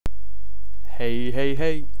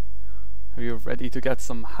Hey, are you ready to get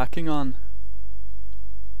some hacking on?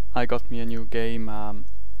 I got me a new game,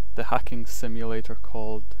 the hacking simulator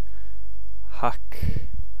called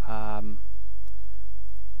Hacknet,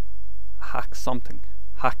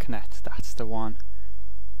 that's the one,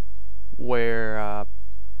 where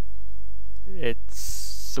it's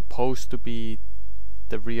supposed to be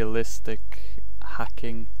the realistic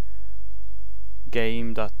hacking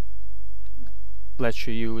game that lets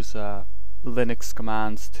you use Linux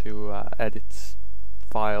commands to edit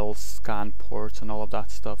files, scan ports and all of that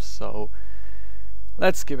stuff, so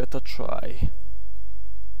let's give it a try.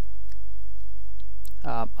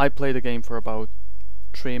 I played the game for about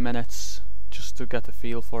 3 minutes just to get a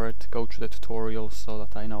feel for it, go through the tutorial so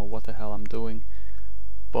that I know what the hell I'm doing,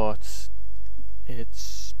 but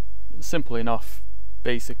it's simple enough.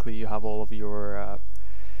 Basically you have all of your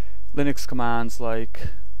Linux commands like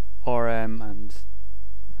rm and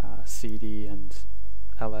cd and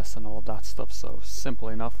ls and all of that stuff, so simple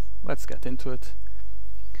enough. Let's get into it.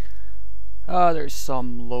 There's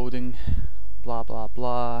some loading, blah blah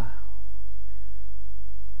blah.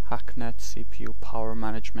 Hacknet CPU power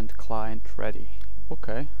management client ready.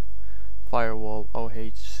 Okay. Firewall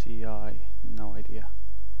OHCI, no idea.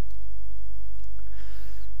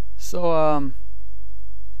 So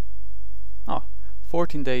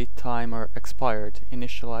 14-day timer expired,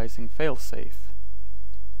 initializing failsafe.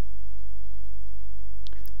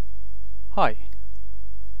 Hi.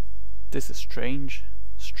 This is strange,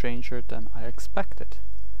 stranger than I expected.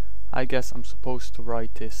 I guess I'm supposed to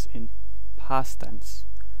write this in past tense,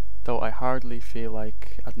 though I hardly feel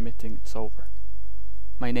like admitting it's over.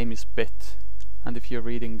 My name is Bit, and if you're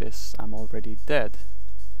reading this, I'm already dead.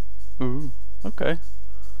 Ooh, okay.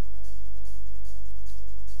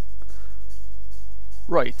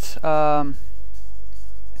 Right,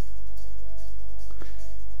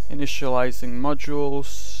 initializing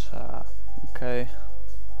modules, okay.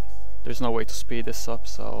 There's no way to speed this up,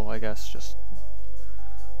 so I guess just...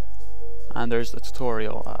 And there's the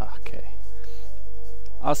tutorial, okay.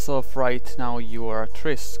 As of right now you are at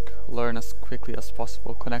risk. Learn as quickly as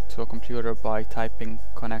possible. Connect to a computer by typing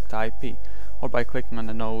connect IP or by clicking on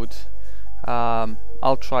a node.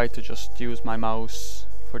 I'll try to just use my mouse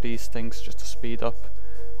for these things just to speed up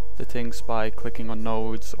the things by clicking on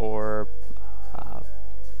nodes or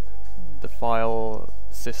the file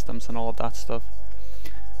systems and all of that stuff.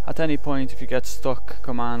 At any point if you get stuck,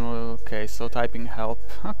 command, okay, so typing help,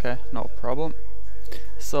 okay, no problem.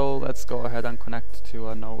 So let's go ahead and connect to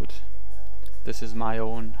a node. This is my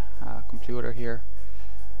own computer here.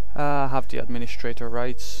 Have the administrator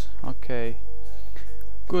rights, okay.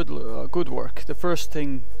 Good work. The first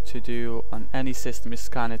thing to do on any system is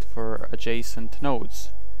scan it for adjacent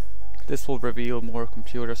nodes. This will reveal more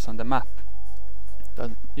computers on the map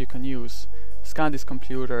that you can use. Scan this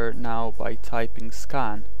computer now by typing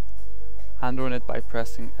scan and run it by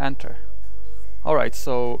pressing enter. Alright,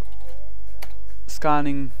 so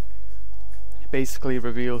scanning basically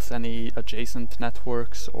reveals any adjacent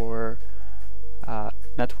networks or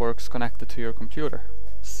networks connected to your computer.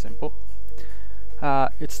 Simple.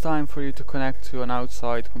 It's time for you to connect to an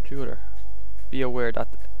outside computer. Be aware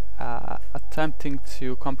that attempting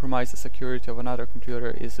to compromise the security of another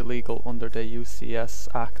computer is illegal under the UCS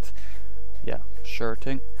Act. Yeah, sure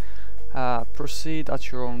thing. Proceed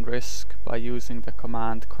at your own risk by using the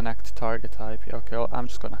command connect target IP. Okay, well, I'm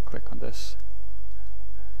just gonna click on this.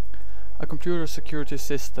 A computer security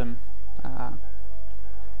system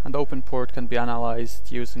and open port can be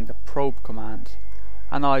analyzed using the probe command.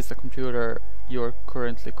 Analyze the computer you're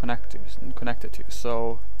currently connected to.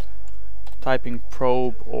 So typing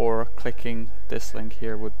probe or clicking this link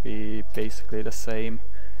here would be basically the same.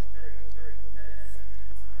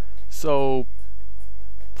 So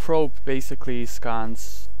probe basically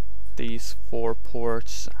scans these 4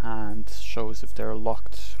 ports and shows if they're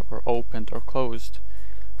locked or opened or closed.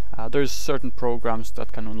 There's certain programs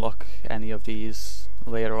that can unlock any of these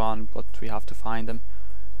later on, but we have to find them.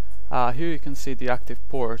 Here you can see the active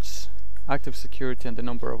ports, active security and the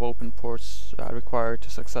number of open ports required to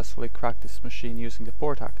successfully crack this machine using the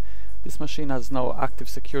port hack. This machine has no active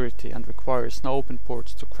security and requires no open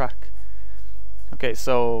ports to crack. Okay,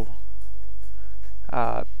 so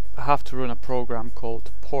I have to run a program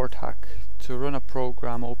called port hack. To run a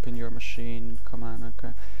program, open your machine command.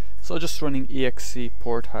 Okay, so just running exe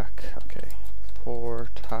port hack. Okay,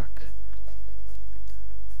 port hack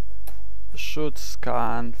should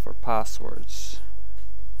scan for passwords.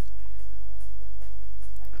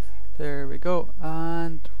 There we go,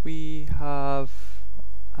 and we have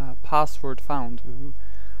password found. Ooh.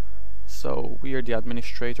 So we are the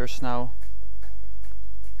administrators now.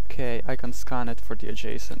 Okay, I can scan it for the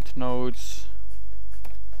adjacent nodes.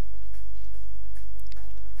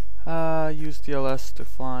 Use DLS to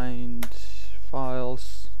find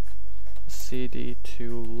files. CD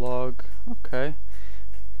to log. Okay.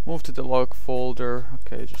 Move to the log folder.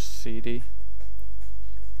 Okay, just CD.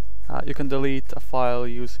 You can delete a file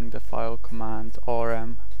using the file command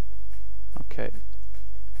rm. Okay.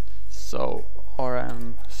 So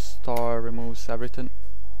rm star removes everything.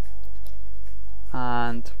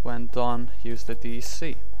 And when done, use the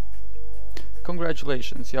DC.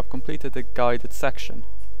 Congratulations, you have completed the guided section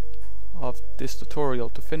of this tutorial.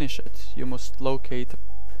 To finish it, you must locate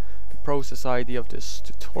the process ID of this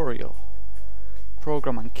tutorial,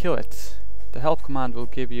 program and kill it. The help command will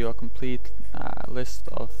give you a complete list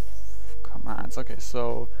of commands. Okay,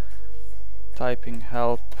 so typing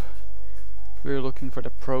help, we're looking for the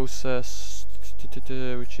process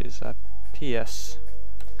which is a PS,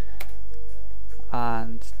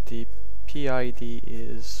 and the PID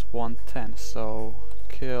is 110, so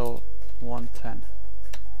kill 110.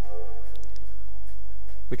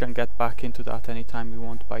 We can get back into that anytime we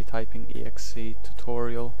want by typing exe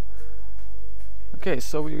tutorial. Okay,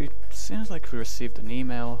 so seems like we received an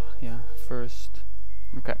email, yeah, first.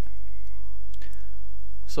 Okay.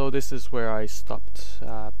 So this is where I stopped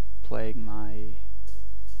playing my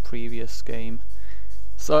previous game.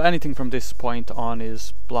 So anything from this point on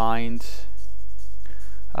is blind.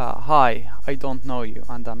 Hi, I don't know you,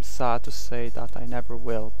 and I'm sad to say that I never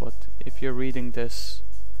will, but if you're reading this,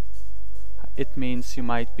 it means you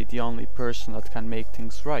might be the only person that can make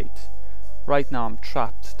things right. Right now I'm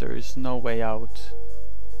trapped, there is no way out,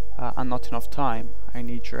 and not enough time. I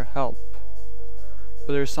need your help.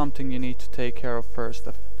 But there's something you need to take care of first.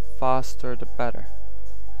 The faster the better.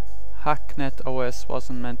 Hacknet OS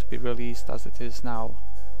wasn't meant to be released as it is now.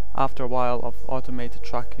 After a while of automated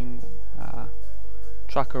tracking,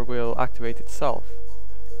 tracker will activate itself.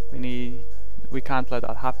 We can't let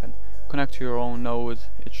that happen. Connect to your own node,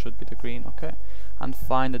 it should be the green, okay? And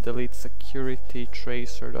find the delete security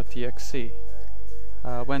tracer.exe.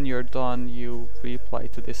 When you're done, you reply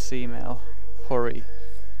to this email. Hurry,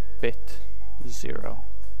 bit 0.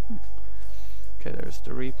 Okay, there's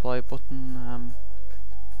the reply button.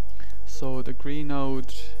 So the green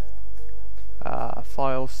node,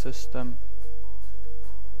 file system,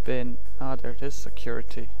 bin, there it is,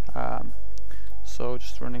 security. So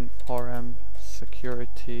just running rm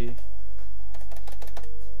security.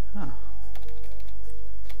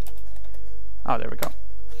 There we go.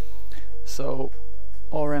 So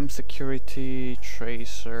rm security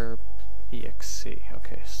tracer exe.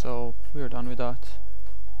 Okay, so we're done with that.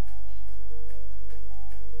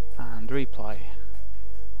 And reply.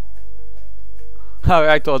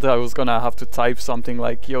 I thought I was gonna have to type something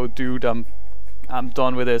like, yo dude, I'm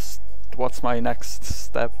done with this, what's my next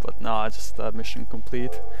step? But no, just mission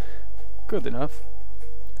complete. Good enough.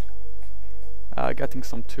 Getting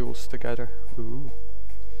some tools together. Ooh.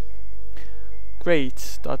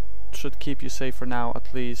 Great, that should keep you safe for now,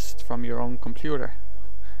 at least from your own computer.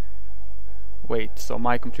 Wait, so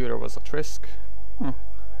my computer was at risk?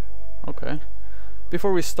 Okay.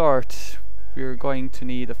 Before we start, we're going to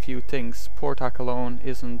need a few things. PortHack alone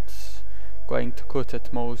isn't going to cut it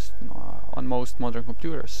on most modern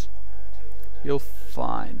computers. You'll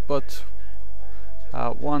find, but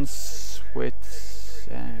once with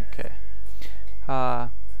okay.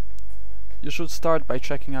 You should start by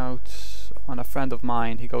checking out on a friend of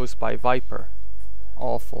mine. He goes by Viper.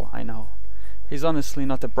 Awful, I know. He's honestly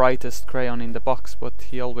not the brightest crayon in the box, but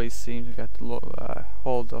he always seems to get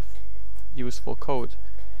hold of useful code.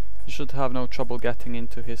 You should have no trouble getting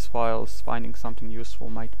into his files. Finding something useful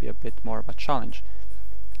might be a bit more of a challenge.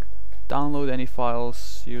 Download any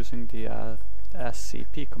files using the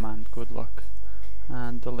scp command. Good luck.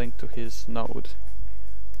 And the link to his node.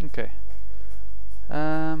 Okay.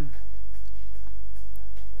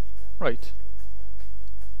 Right.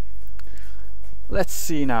 Let's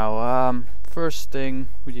see now. First thing,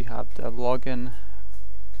 we have the login.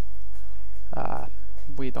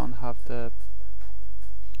 We don't have the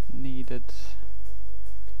needed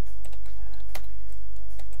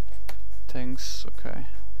things. Okay.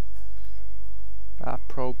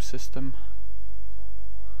 Probe system.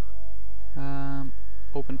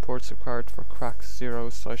 Open ports required for crack 0,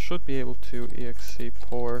 so I should be able to exe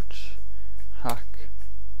port hack.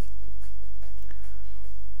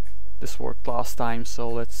 This worked last time, so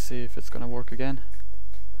let's see if it's gonna work again.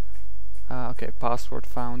 Okay, password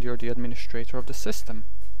found. You're the administrator of the system.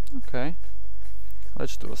 Okay,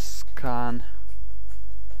 let's do a scan.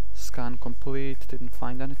 Scan complete. Didn't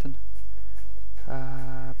find anything.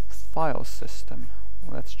 File system.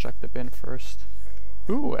 Let's check the bin first.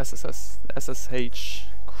 Ooh, SSH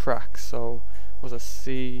crack. So was a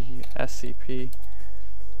SCP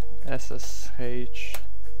SSH.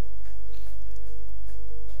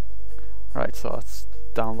 Right, so it's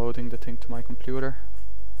downloading the thing to my computer.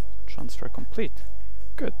 Transfer complete.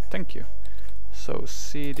 Good, thank you. So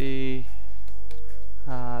cd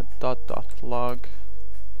 .log.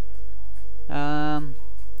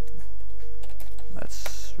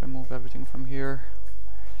 Let's remove everything from here,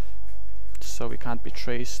 so we can't be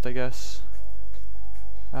traced, I guess.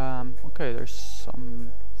 Okay, there's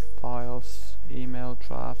some files, email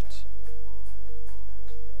draft.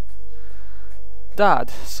 Dad,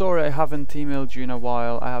 sorry I haven't emailed you in a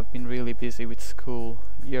while. I have been really busy with school.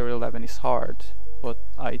 Year 11 is hard, but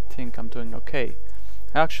I think I'm doing okay.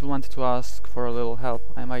 I actually wanted to ask for a little help.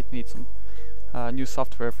 I might need some new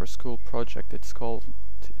software for school project. It's called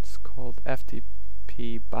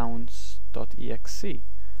ftpbounce.exe.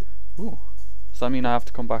 Ooh. So I mean I have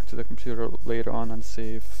to come back to the computer later on and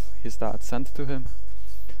see if his dad sent it to him.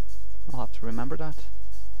 I'll have to remember that.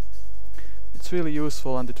 It's really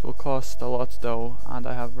useful and it will cost a lot though, and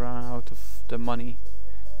I have run out of the money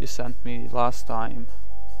you sent me last time.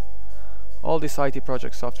 All this IT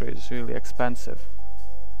project software is really expensive.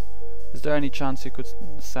 Is there any chance you could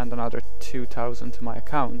send another 2,000 to my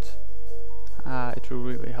account? It will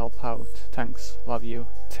really help out. Thanks. Love you,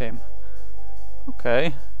 Tim.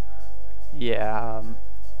 Okay. Yeah.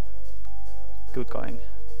 Good going.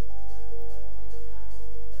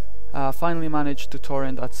 Finally managed to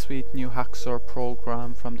torrent that sweet new Hacksaw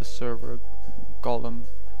program from the server Golem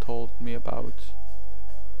told me about.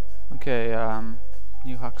 Okay,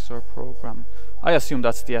 new Hacksaw program. I assume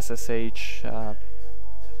that's the SSH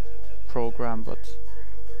program, but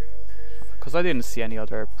because I didn't see any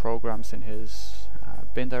other programs in his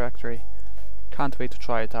bin directory. Can't wait to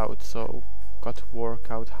try it out, so got to work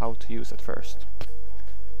out how to use it first.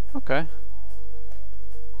 Okay.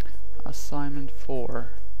 Assignment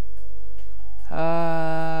 4.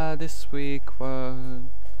 This week the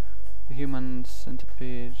human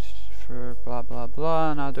centipede for blah blah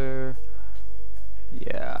blah. Another,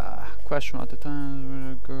 yeah, question at the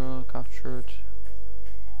time. Girl captured.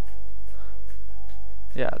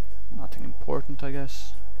 Yeah, nothing important, I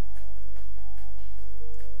guess.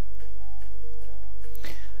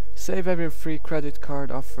 Save every free credit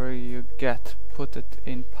card offer you get. Put it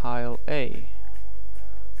in pile A.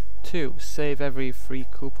 2. Save every free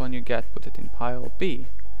coupon you get. Put it in pile B.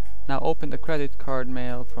 Now open the credit card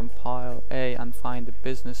mail from pile A and find the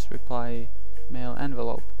business reply mail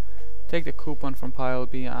envelope. Take the coupon from pile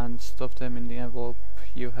B and stuff them in the envelope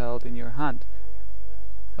you held in your hand.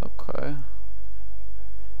 Okay.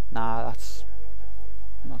 Nah, that's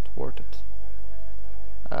not worth it.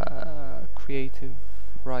 Creative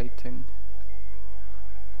writing.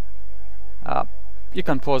 You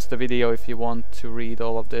can pause the video if you want to read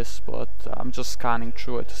all of this, but I'm just scanning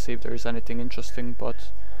through it to see if there is anything interesting,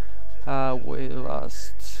 but we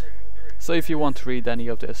lost. So if you want to read any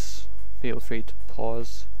of this, feel free to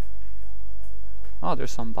pause. Oh,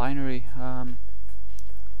 there's some binary.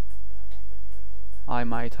 I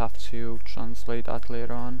might have to translate that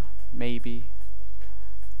later on, maybe.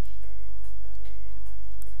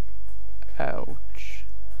 Ouch.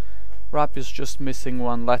 Rap is just missing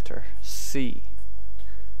one letter. C.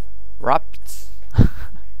 Rapt.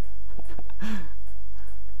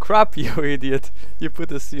 Crap, you idiot. You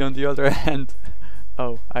put a C on the other end.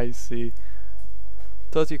 Oh, I see.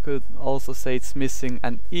 Thought you could also say it's missing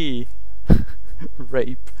an E.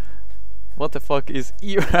 Rape. What the fuck is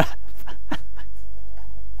E-rap?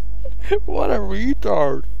 What a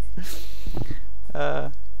retard.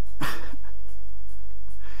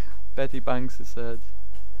 Betty Banks is said,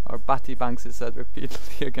 or Batty Banks is said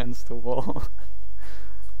repeatedly against the wall.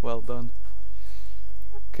 Well done.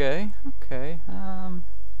 Okay, okay.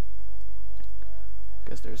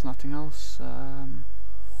 Guess there's nothing else.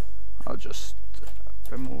 I'll just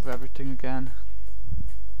remove everything again,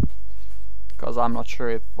 because I'm not sure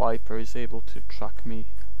if Viper is able to track me,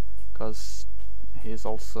 because he's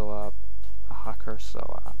also a hacker.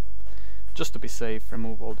 So just to be safe,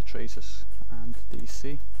 remove all the traces and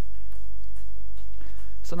DC.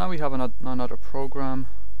 So now we have another program.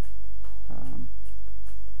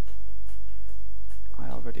 I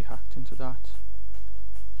already hacked into that.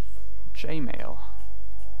 Gmail.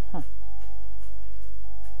 Huh.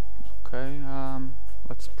 Okay,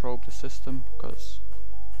 let's probe the system, because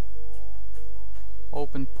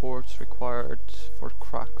open ports required for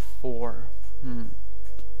crack 4.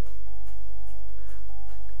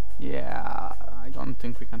 Yeah, I don't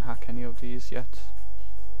think we can hack any of these yet.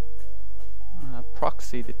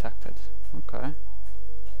 Proxy detected. Okay.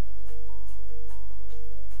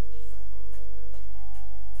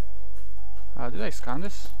 Did I scan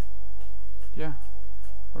this? Yeah.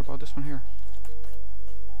 What about this one here?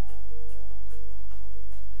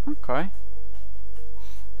 Okay.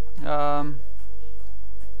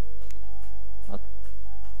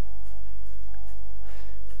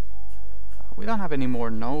 We don't have any more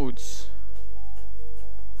nodes.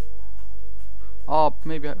 Oh,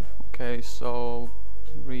 maybe okay, so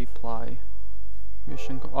reply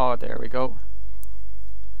mission. Oh, there we go.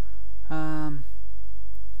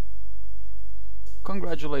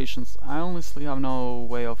 Congratulations. I honestly have no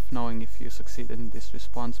way of knowing if you succeeded in this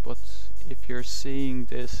response, but if you're seeing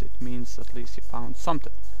this, it means at least you found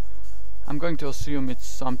something. I'm going to assume it's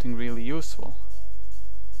something really useful.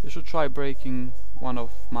 You should try breaking one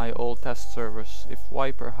of my old test servers. If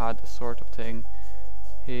Viper had this sort of thing,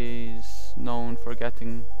 he's known for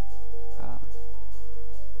getting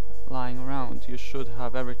lying around. You should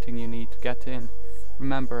have everything you need to get in.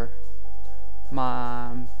 Remember,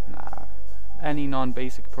 any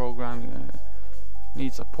non-basic program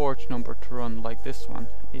needs a port number to run, like this one,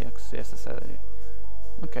 EXSSL.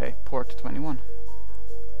 Okay, port 21.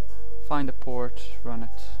 Find a port, run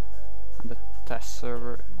it, and the test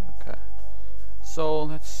server. Okay, so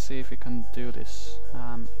let's see if we can do this.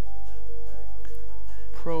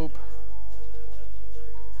 Probe.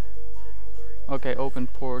 Okay, open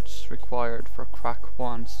ports required for crack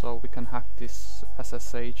 1, so we can hack this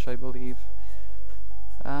SSH, I believe.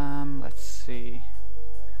 Let's see.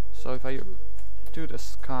 So if I do the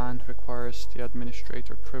scan, requires the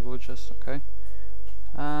administrator privileges. Okay.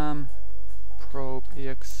 Probe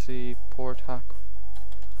exe port hack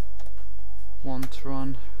 1 to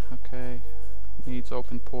run. Okay. Needs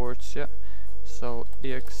open ports. Yeah. So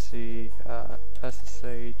exe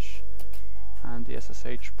SSH, and the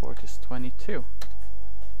SSH port is 22.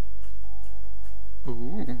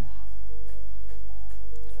 Ooh,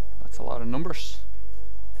 that's a lot of numbers.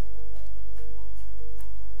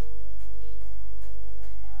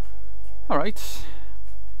 Alright,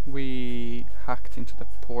 we hacked into the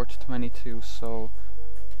port 22, so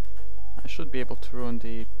I should be able to run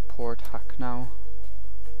the port hack now.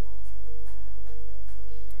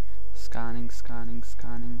 Scanning, scanning,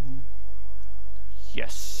 scanning.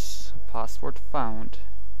 Yes, password found.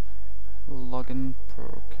 Login,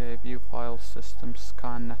 okay, view file system,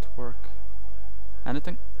 scan network.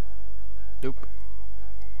 Anything? Nope.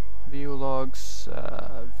 View logs,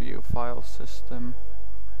 view file system.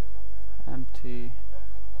 Empty,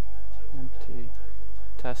 empty,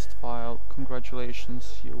 test file.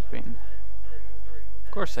 Congratulations, you win.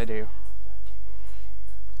 Of course I do.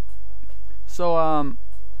 So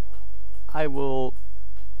I will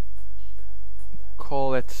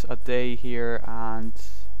call it a day here, and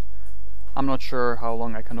I'm not sure how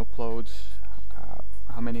long I can upload,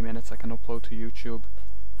 how many minutes I can upload to YouTube,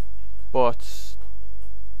 but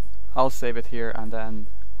I'll save it here and then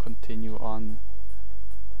continue on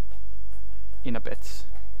in a bit.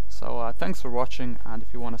 So thanks for watching, and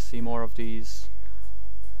if you want to see more of these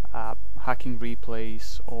hacking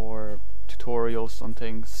replays or tutorials on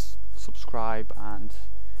things, subscribe. And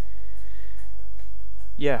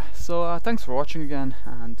yeah, so thanks for watching again,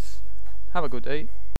 and have a good day.